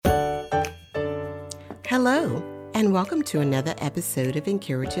Hello, and welcome to another episode of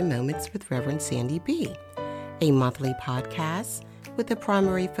Encouraging Moments with Reverend Sandy B., a monthly podcast with the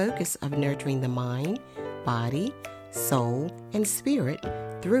primary focus of nurturing the mind, body, soul, and spirit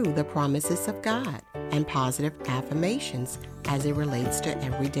through the promises of God and positive affirmations as it relates to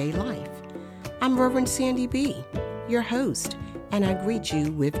everyday life. I'm Reverend Sandy B., your host, and I greet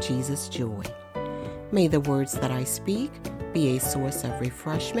you with Jesus' joy. May the words that I speak be a source of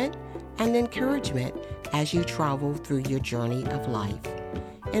refreshment and encouragement as you travel through your journey of life.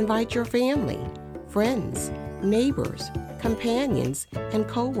 Invite your family, friends, neighbors, companions, and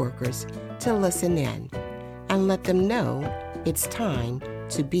co-workers to listen in and let them know it's time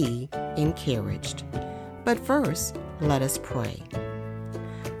to be encouraged. But first, let us pray.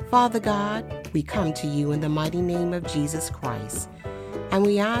 Father God, we come to you in the mighty name of Jesus Christ, and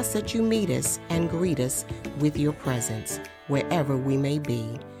we ask that you meet us and greet us with your presence wherever we may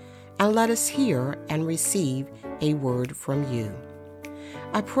be, and let us hear and receive a word from you.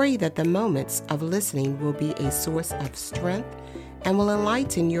 I pray that the moments of listening will be a source of strength and will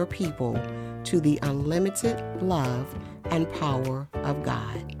enlighten your people to the unlimited love and power of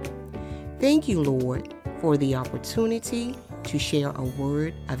God. Thank you, Lord, for the opportunity to share a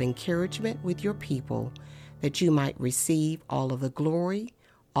word of encouragement with your people, that you might receive all of the glory,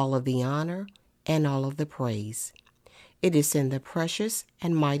 all of the honor, and all of the praise. It is in the precious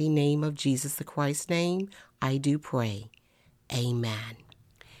and mighty name of Jesus the Christ's name I do pray. Amen.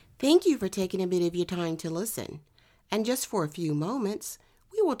 Thank you for taking a bit of your time to listen. And just for a few moments,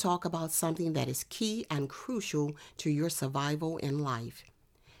 we will talk about something that is key and crucial to your survival in life.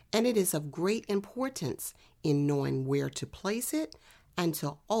 And it is of great importance in knowing where to place it and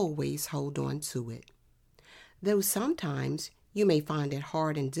to always hold on to it. Though sometimes you may find it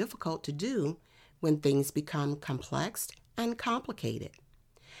hard and difficult to do when things become complex and complicated,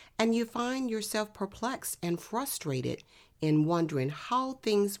 and you find yourself perplexed and frustrated in wondering how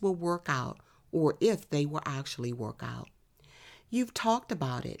things will work out or if they will actually work out. You've talked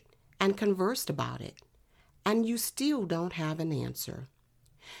about it and conversed about it, and you still don't have an answer.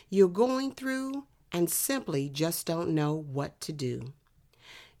 You're going through and simply just don't know what to do.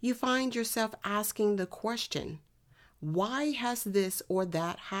 You find yourself asking the question, why has this or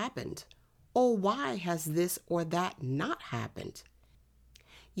that happened? Or why has this or that not happened?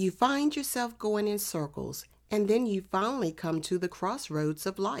 You find yourself going in circles, and then you finally come to the crossroads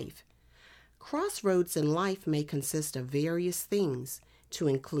of life. Crossroads in life may consist of various things, to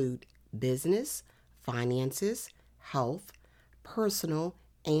include business, finances, health, personal,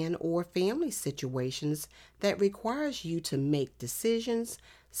 and or family situations that requires you to make decisions,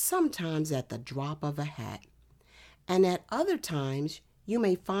 sometimes at the drop of a hat. And at other times, you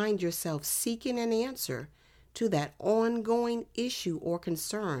may find yourself seeking an answer to that ongoing issue or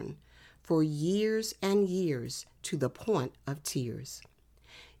concern for years and years, to the point of tears.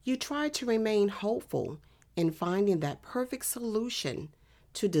 You try to remain hopeful in finding that perfect solution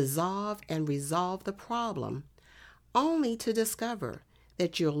to dissolve and resolve the problem, only to discover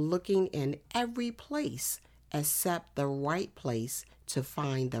that you're looking in every place except the right place to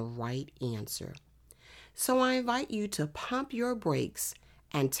find the right answer. So I invite you to pump your brakes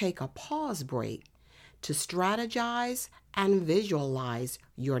and take a pause break to strategize and visualize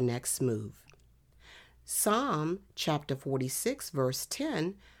your next move. Psalm chapter 46, verse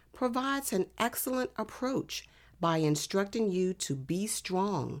 10 provides an excellent approach by instructing you to be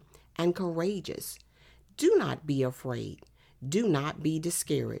strong and courageous. Do not be afraid. Do not be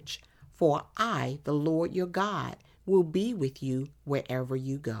discouraged, for I, the Lord your God, will be with you wherever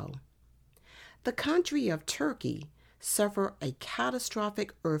you go. The country of Turkey suffered a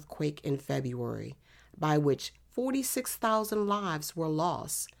catastrophic earthquake in February, by which 46,000 lives were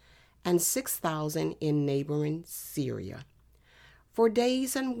lost and 6,000 in neighboring Syria. For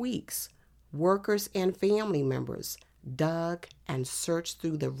days and weeks, workers and family members dug and searched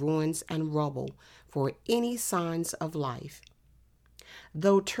through the ruins and rubble for any signs of life.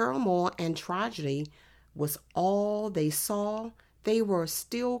 Though turmoil and tragedy was all they saw, they were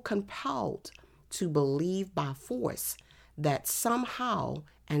still compelled to believe by force that somehow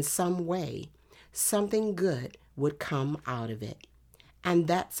and some way, something good would come out of it. And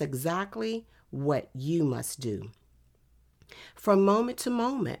that's exactly what you must do. From moment to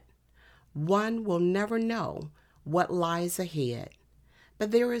moment, one will never know what lies ahead,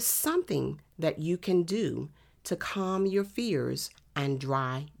 but there is something that you can do to calm your fears and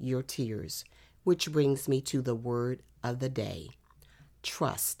dry your tears, which brings me to the word of the day: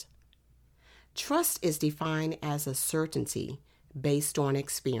 trust. Trust is defined as a certainty based on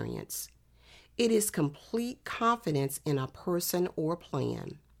experience. It is complete confidence in a person or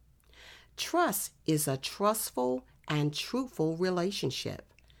plan. Trust is a trustful and truthful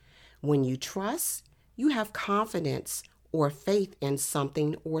relationship. When you trust, you have confidence or faith in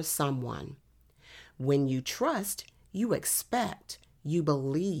something or someone. When you trust, you expect, you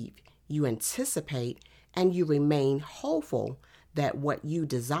believe, you anticipate, and you remain hopeful that what you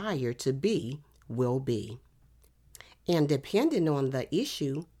desire to be will be. And depending on the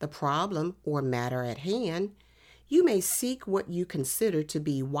issue, the problem, or matter at hand, you may seek what you consider to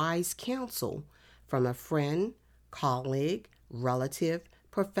be wise counsel from a friend, colleague, relative,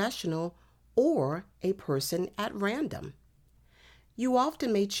 professional, or a person at random. You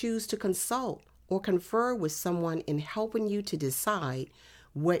often may choose to consult or confer with someone in helping you to decide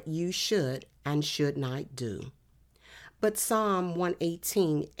what you should and should not do. But Psalm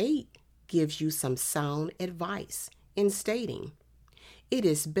 118:8 gives you some sound advice in stating, "It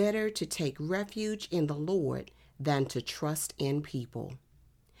is better to take refuge in the Lord than to trust in people."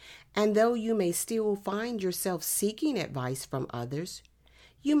 And though you may still find yourself seeking advice from others,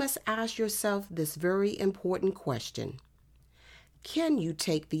 you must ask yourself this very important question. Can you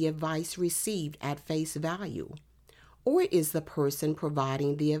take the advice received at face value? Or is the person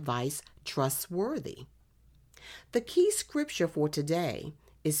providing the advice trustworthy? The key scripture for today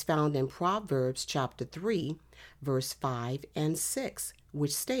is found in Proverbs chapter 3, verse 5 and 6,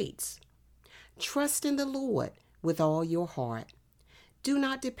 which states, "Trust in the Lord with all your heart. Do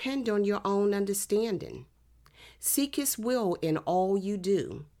not depend on your own understanding. Seek His will in all you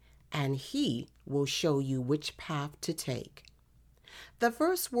do, and He will show you which path to take." The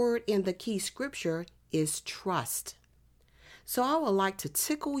first word in the key scripture is trust. So I would like to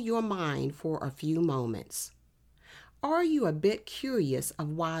tickle your mind for a few moments. Are you a bit curious of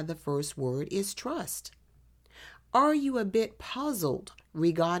why the first word is trust? Are you a bit puzzled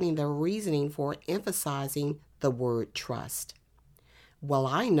regarding the reasoning for emphasizing the word trust? Well,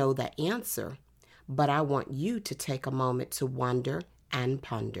 I know the answer, but I want you to take a moment to wonder and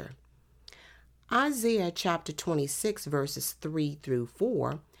ponder. Isaiah chapter 26 verses 3 through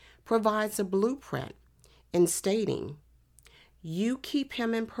 4 provides a blueprint in stating, "You keep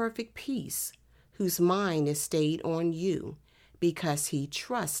him in perfect peace, whose mind is stayed on you, because he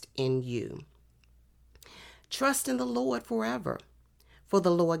trusts in you." Trust in the Lord forever, for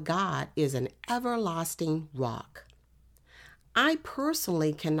the Lord God is an everlasting rock. I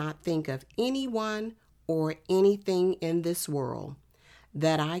personally cannot think of anyone or anything in this world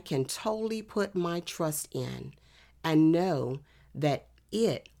that I can totally put my trust in and know that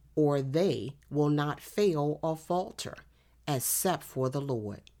it or they will not fail or falter, except for the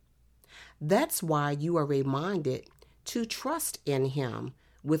Lord. That's why you are reminded to trust in Him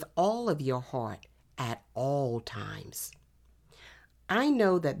with all of your heart at all times. I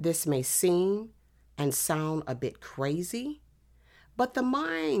know that this may seem and sound a bit crazy, but the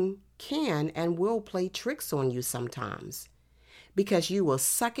mind can and will play tricks on you sometimes, because you will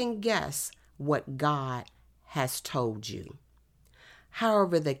second guess what God has told you.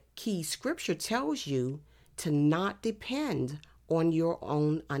 However, the key scripture tells you to not depend on your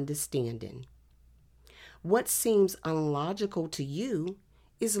own understanding. What seems unlogical to you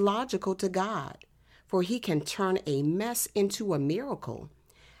is logical to God, for He can turn a mess into a miracle,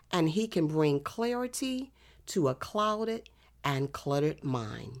 and He can bring clarity to a clouded and cluttered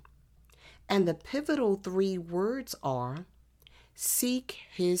mind. And the pivotal 3 words are, seek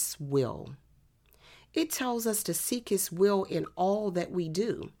His will. It tells us to seek His will in all that we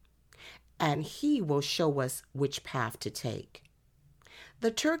do, and He will show us which path to take.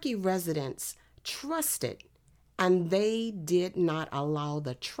 The Turkey residents trusted, and they did not allow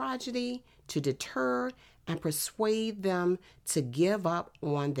the tragedy to deter and persuade them to give up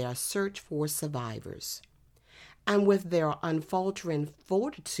on their search for survivors. And with their unfaltering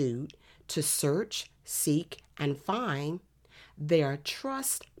fortitude to search, seek, and find, their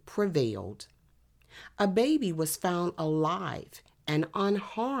trust prevailed. A baby was found alive and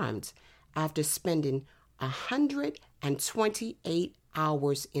unharmed after spending 128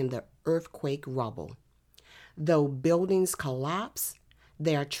 hours in the earthquake rubble. Though buildings collapsed,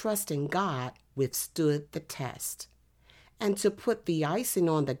 their trust in God withstood the test. And to put the icing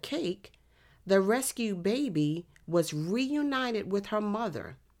on the cake, the rescued baby was reunited with her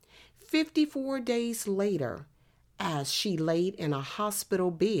mother 54 days later, as she laid in a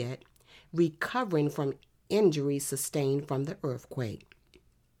hospital bed recovering from injuries sustained from the earthquake.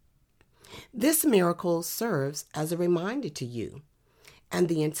 This miracle serves as a reminder to you and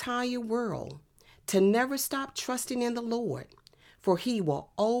the entire world to never stop trusting in the Lord, for He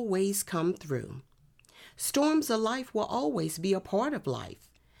will always come through. Storms of life will always be a part of life,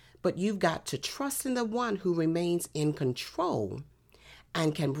 but you've got to trust in the one who remains in control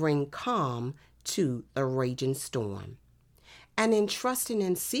and can bring calm to the raging storm. And in trusting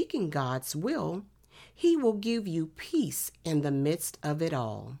and seeking God's will, He will give you peace in the midst of it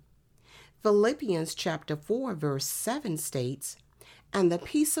all. Philippians chapter 4 verse 7 states, "And the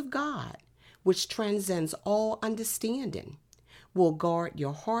peace of God, which transcends all understanding, will guard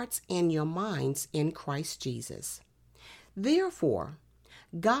your hearts and your minds in Christ Jesus." Therefore,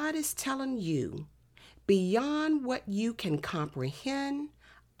 God is telling you, beyond what you can comprehend,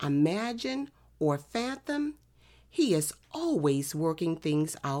 imagine, or fathom, He is always working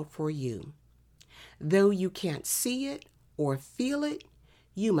things out for you. Though you can't see it or feel it,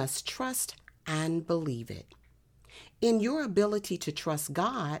 you must trust and believe it. In your ability to trust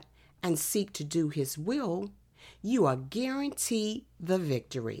God and seek to do His will, you are guaranteed the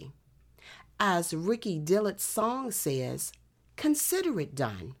victory. As Ricky Dillett's song says, "Consider it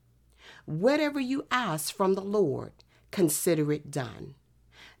done. Whatever you ask from the Lord, consider it done.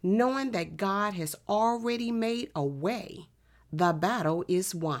 Knowing that God has already made a way, the battle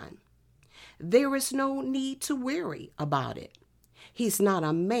is won. There is no need to worry about it. He's not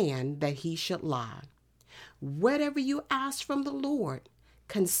a man that He should lie. Whatever you ask from the Lord,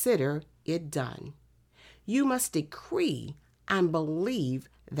 consider it done." You must decree and believe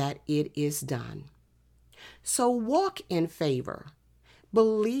that it is done. So walk in favor,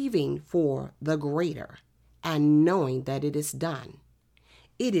 believing for the greater, and knowing that it is done.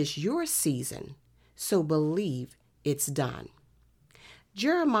 It is your season, so believe it's done.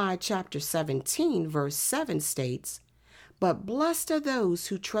 Jeremiah chapter 17 verse 7 states, "But blessed are those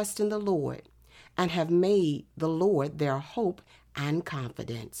who trust in the Lord and have made the Lord their hope and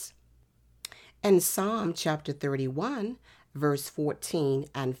confidence." And Psalm chapter 31 verse 14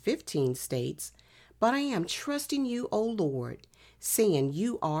 and 15 states, "But I am trusting you, O Lord, saying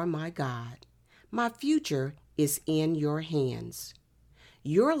you are my God. My future is in your hands."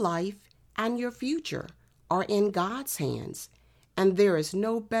 Your life and your future are in God's hands, and there is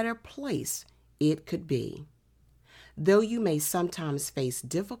no better place it could be. Though you may sometimes face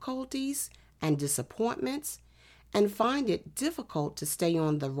difficulties and disappointments and find it difficult to stay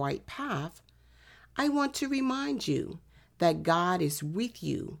on the right path, I want to remind you that God is with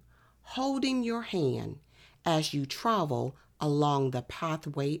you, holding your hand as you travel along the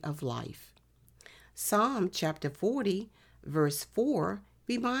pathway of life. Psalm chapter 40 verse 4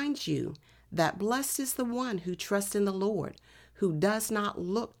 reminds you that blessed is the one who trusts in the Lord, who does not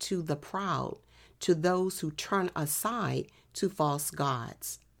look to the proud, to those who turn aside to false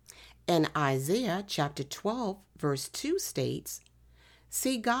gods. And Isaiah chapter 12 verse 2 states,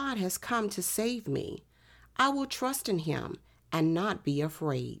 "See, God has come to save me. I will trust in Him and not be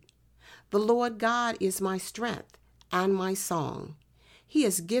afraid. The Lord God is my strength and my song. He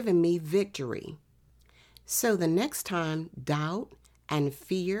has given me victory." So the next time doubt and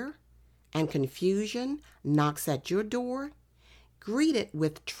fear and confusion knocks at your door, greet it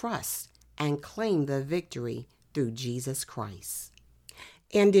with trust and claim the victory through Jesus Christ.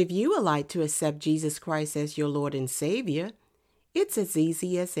 And if you would like to accept Jesus Christ as your Lord and Savior, it's as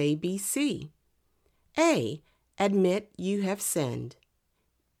easy as ABC. A, admit you have sinned.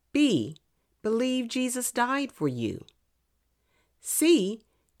 B, believe Jesus died for you. C,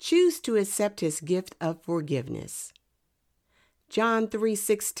 choose to accept His gift of forgiveness. John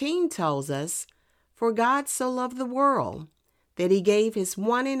 3:16 tells us, "For God so loved the world that He gave His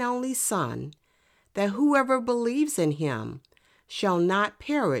one and only Son, that whoever believes in Him shall not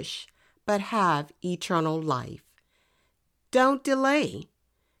perish, but have eternal life." Don't delay.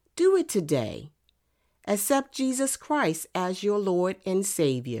 Do it today. Accept Jesus Christ as your Lord and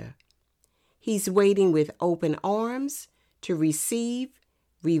Savior. He's waiting with open arms to receive,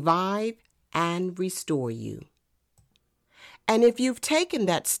 revive, and restore you. And if you've taken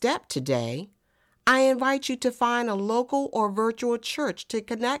that step today, I invite you to find a local or virtual church to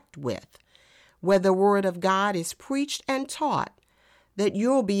connect with, where the Word of God is preached and taught, that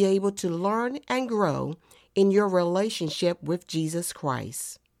you'll be able to learn and grow in your relationship with Jesus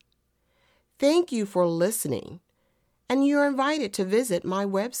Christ. Thank you for listening, and you're invited to visit my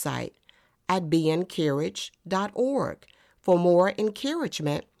website at beencouraged.org for more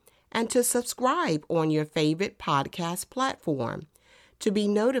encouragement and to subscribe on your favorite podcast platform to be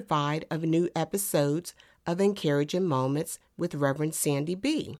notified of new episodes of Encouraging Moments with Reverend Sandy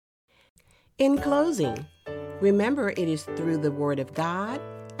B. In closing, remember it is through the Word of God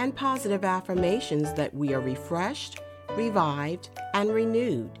and positive affirmations that we are refreshed, revived, and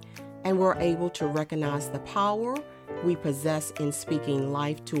renewed, and we're able to recognize the power we possess in speaking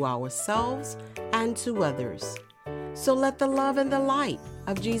life to ourselves and to others. So let the love and the light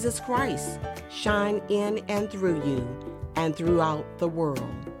of Jesus Christ shine in and through you and throughout the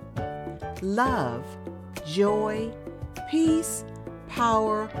world. Love, joy, peace,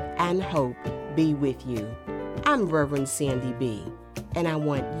 power, and hope be with you. I'm Reverend Sandy B., and I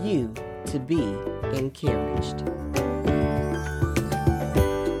want you to be encouraged.